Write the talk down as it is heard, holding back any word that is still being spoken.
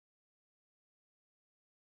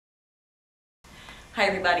Hi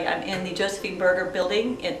everybody, I'm in the Josephine Berger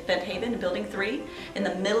building in Bent Haven, in Building 3. In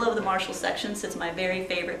the middle of the Marshall section sits my very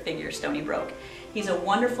favorite figure, Stony Brook. He's a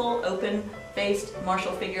wonderful, open-faced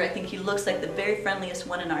Marshall figure. I think he looks like the very friendliest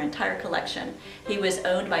one in our entire collection. He was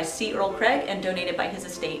owned by C. Earl Craig and donated by his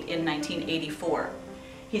estate in 1984.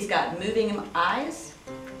 He's got moving eyes,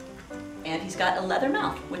 and he's got a leather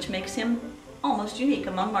mouth, which makes him almost unique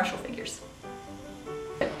among Marshall figures.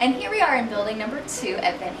 And here we are in building number 2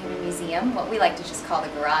 at Bent Haven Museum, what we like to just call the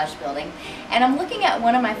garage building. And I'm looking at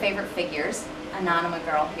one of my favorite figures, Anonymous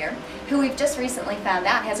girl here, who we've just recently found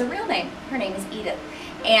out has a real name. Her name is Edith.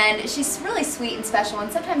 And she's really sweet and special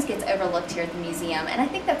and sometimes gets overlooked here at the museum. And I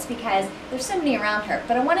think that's because there's so many around her.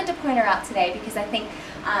 But I wanted to point her out today because I think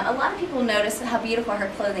a lot of people notice how beautiful her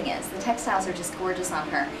clothing is. The textiles are just gorgeous on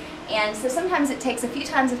her. And so sometimes it takes a few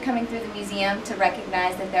times of coming through the museum to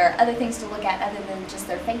recognize that there are other things to look at other than just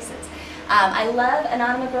their faces. I love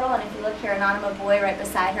Anonymous Girl, and if you look here, Anonymous Boy right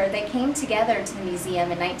beside her. They came together to the museum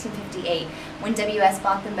in 1958 when WS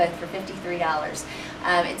bought them both for $53.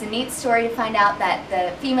 It's a neat story to find out that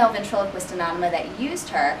the female ventriloquist Anonymous that used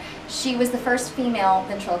her, she was the first female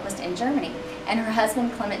ventriloquist in Germany. And her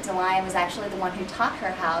husband, Clement DeLyon, was actually the one who taught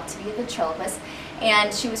her how to be a ventriloquist.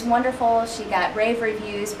 And she was wonderful, she got rave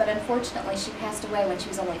reviews, but unfortunately she passed away when she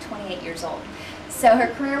was only 28 years old. So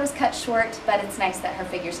her career was cut short, but it's nice that her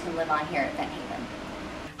figures can live on here at Bent Haven.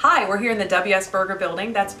 Hi, we're here in the W.S. Berger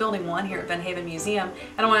building. That's building 1 here at Bent Haven Museum.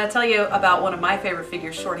 And I want to tell you about one of my favorite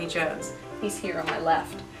figures, Shorty Jones. He's here on my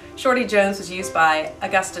left. Shorty Jones was used by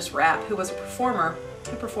Augustus Rapp, who was a performer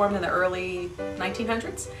who performed in the early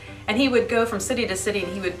 1900s. And he would go from city to city,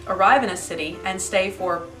 and he would arrive in a city and stay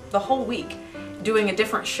for the whole week, doing a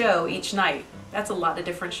different show each night. That's a lot of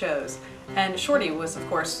different shows. And Shorty was, of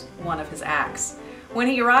course, one of his acts. When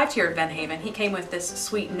he arrived here at Bent Haven, he came with this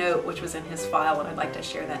sweet note which was in his file, and I'd like to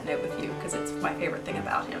share that note with you because it's my favorite thing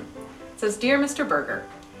about him. It says, "Dear Mr. Berger,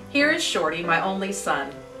 here is Shorty, my only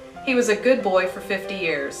son. He was a good boy for 50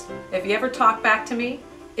 years. If he ever talked back to me,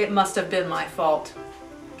 it must have been my fault.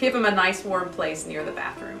 Give him a nice warm place near the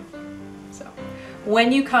bathroom." So,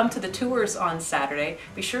 when you come to the tours on Saturday,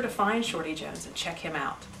 be sure to find Shorty Jones and check him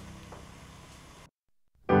out.